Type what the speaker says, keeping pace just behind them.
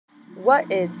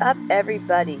What is up,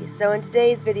 everybody? So in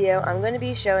today's video I'm going to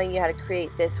be showing you how to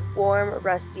create this warm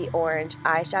rusty orange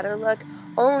eyeshadow look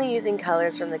only using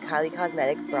colors from the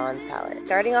KylieCosmetics Bronze palette.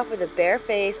 Starting off with a bare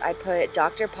face, I put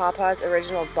Dr. Pawpaw's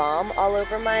Original Balm all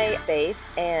over my face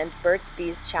and Burt's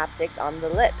Bees chapsticks on the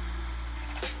lips.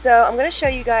 So I'm going to show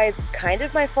you guys kind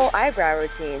of my full eyebrow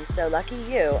routine, so lucky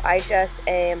you. I just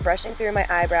am brushing through my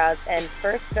eyebrows and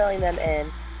first filling them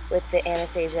in with the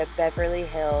Anastasia Beverly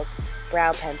Hills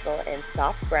brow pencil in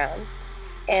soft brown,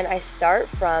 and I start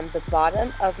from the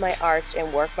bottom of my arch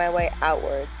and work my way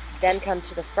outwards, then come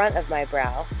to the front of my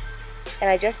brow, and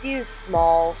I just use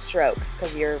small strokes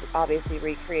because you're obviously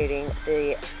recreating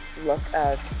the look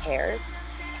of hairs.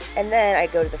 And then I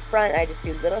go to the front, I just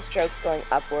do little strokes going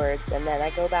upwards, and then I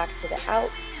go back to the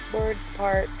outwards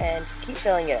part and just keep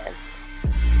filling it in.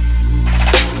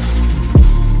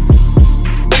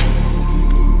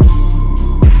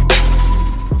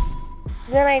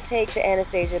 Then I take the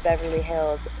Anastasia Beverly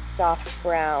Hills Soft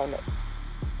Brown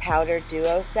Powder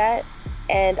Duo set,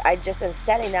 and I just am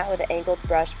setting that with an angled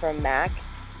brush from MAC.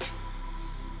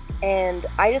 And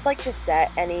I just like to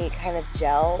set any kind of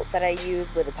gel that I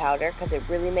use with a powder because it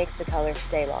really makes the color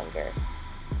stay longer.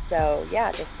 So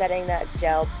yeah, just setting that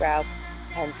gel brow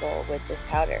pencil with this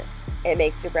powder. It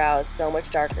makes your brows so much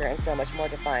darker and so much more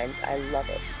defined. I love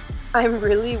it. I'm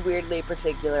really weirdly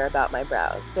particular about my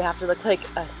brows. They have to look like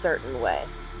a certain way.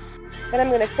 Then I'm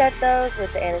going to set those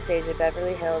with the Anastasia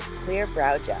Beverly Hills Clear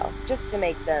Brow Gel, just to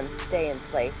make them stay in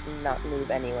place and not move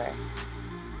anywhere.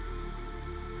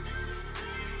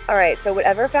 Alright, so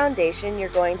whatever foundation you're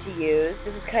going to use,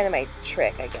 this is kind of my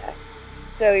trick, I guess.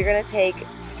 So you're going to take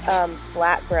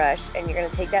flat brush and you're going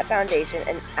to take that foundation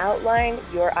and outline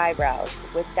your eyebrows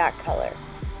with that color.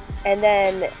 And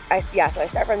then, so I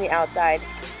start from the outside.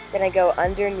 Then I go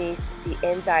underneath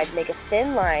the inside, make a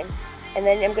thin line, and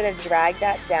then I'm going to drag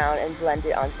that down and blend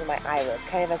it onto my eyelid,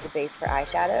 kind of as a base for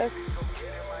eyeshadows.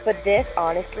 But this,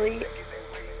 honestly,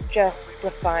 just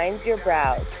defines your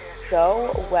brows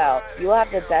so well. You will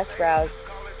have the best brows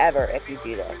ever if you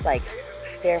do this. Like,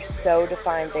 they're so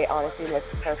defined, they honestly look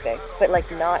perfect, but like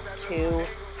not too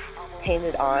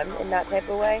painted on in that type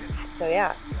of way. So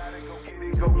yeah.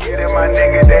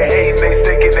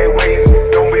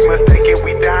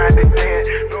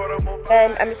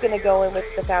 Then I'm just going to go in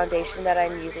with the foundation that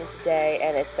I'm using today,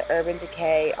 and it's the Urban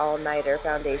Decay All Nighter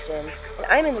Foundation, and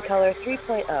I'm in the color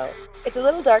 3.0. It's a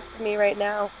little dark for me right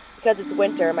now because it's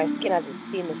winter, my skin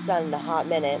hasn't seen the sun in a hot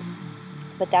minute,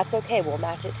 but that's okay, we'll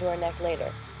match it to our neck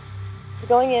later. So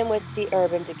going in with the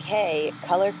Urban Decay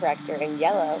Color Corrector in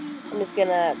yellow, I'm just going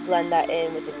to blend that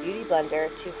in with the Beauty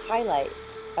Blender to highlight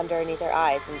underneath our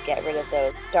eyes and get rid of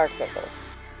those dark circles.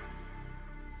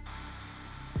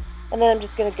 And then I'm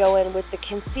just going to go in with the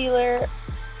concealer,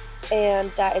 and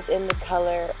that is in the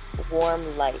color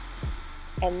Warm Light.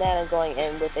 And then I'm going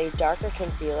in with a darker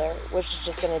concealer, which is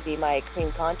just going to be my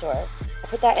cream contour. I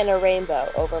put that in a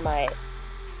rainbow over my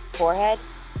forehead,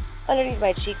 underneath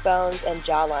my cheekbones and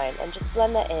jawline, and just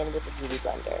blend that in with the Beauty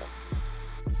Blender.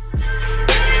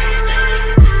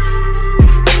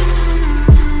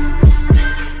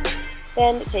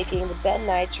 Then taking the Ben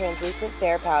Nye Translucent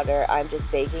Fair Powder, I'm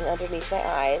just baking underneath my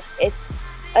eyes. It's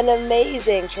an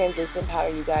amazing translucent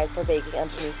powder, you guys, for baking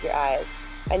underneath your eyes.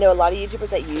 I know a lot of YouTubers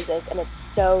that use this, and it's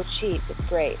so cheap, it's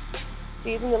great. So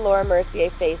using the Laura Mercier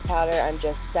face powder, I'm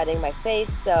just setting my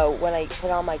face, so when I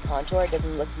put on my contour, it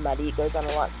doesn't look muddy, it goes on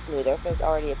a lot smoother if there's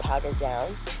already a powder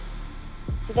down.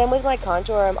 So then with my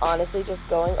contour, I'm honestly just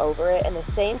going over it in the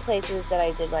same places that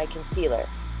I did my concealer.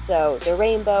 So the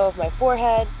rainbow of my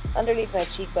forehead, underneath my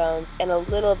cheekbones, and a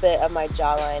little bit of my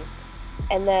jawline.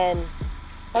 And then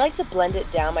I like to blend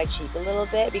it down my cheek a little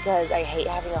bit because I hate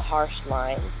having a harsh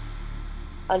line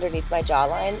underneath my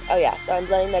jawline. Oh yeah, so I'm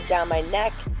blending that down my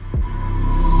neck.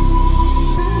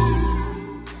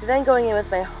 So then going in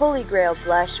with my Holy Grail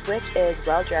blush, which is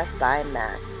Well Dressed by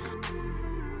MAC.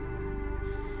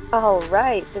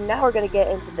 Alright, so now we're going to get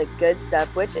into the good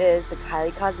stuff, which is the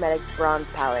KylieCosmetics Bronze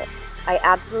palette. I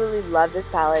absolutely love this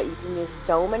palette. You can use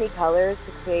so many colors to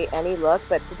create any look,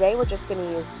 but today we're just going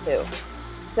to use two.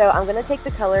 So I'm going to take the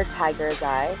color Tiger's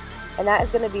Eye, and that is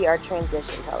going to be our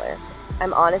transition color.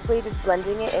 I'm honestly just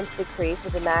blending it into the crease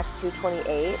with the MAC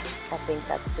 228. I think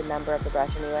that's the number of the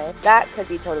brush anyway. That could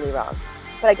be totally wrong.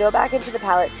 But I go back into the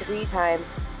palette 3 times,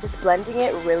 just blending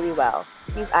it really well.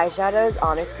 These eyeshadows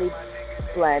honestly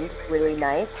blend really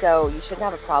nice, so you shouldn't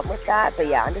have a problem with that, but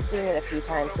yeah, I'm just doing it a few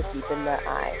times to deepen the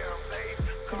eye.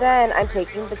 So then I'm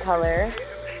taking the color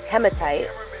Hematite,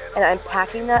 and I'm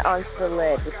packing that onto the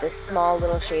lid with this small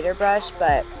little shader brush,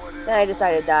 but then I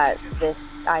decided that this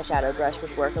eyeshadow brush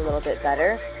would work a little bit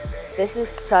better. This is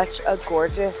such a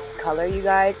gorgeous color, you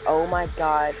guys. Oh my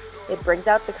god. It brings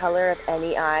out the color of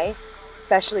any eye,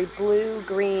 especially blue,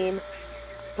 green,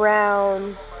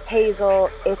 brown, hazel.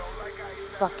 It's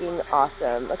fucking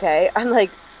awesome, okay? I'm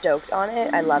like stoked on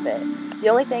it. I love it. The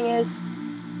only thing is,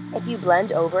 if you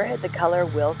blend over it, the color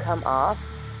will come off.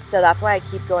 So that's why I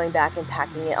keep going back and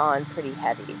packing it on pretty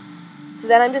heavy. So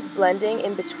then I'm just blending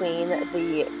in between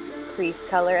the crease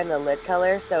color and the lid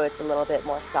color so it's a little bit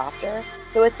more softer.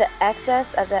 So with the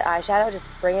excess of that eyeshadow, just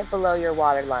bring it below your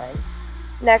waterline.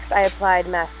 Next, I applied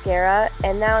mascara,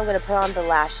 and now I'm going to put on the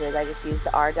lashes. I just used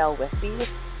the Ardell Wispies,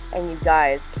 and you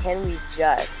guys, can we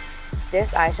just...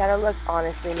 This eyeshadow look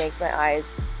honestly makes my eyes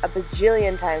a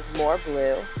bajillion times more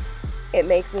blue. It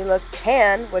makes me look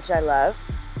tan, which I love.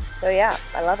 So yeah,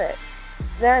 I love it.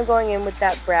 So then I'm going in with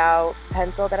that brow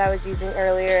pencil that I was using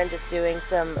earlier and just doing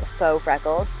some faux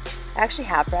freckles. I actually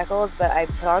have freckles, but I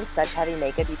put on such heavy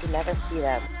makeup you can never see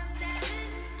them.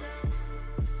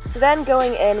 So then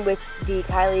going in with the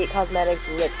Kylie Cosmetics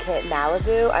Lip Kit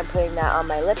Malibu, I'm putting that on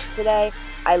my lips today.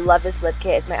 I love this lip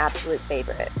kit, it's my absolute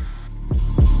favorite.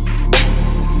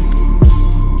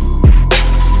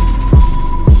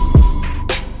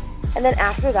 And then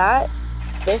after that,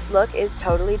 this look is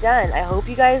totally done. I hope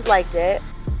you guys liked it.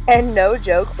 And no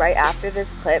joke, right after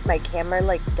this clip, my camera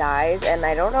like dies and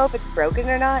I don't know if it's broken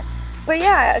or not. But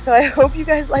yeah, so I hope you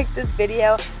guys liked this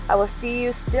video. I will see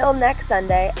you still next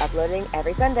Sunday, uploading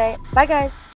every Sunday. Bye guys!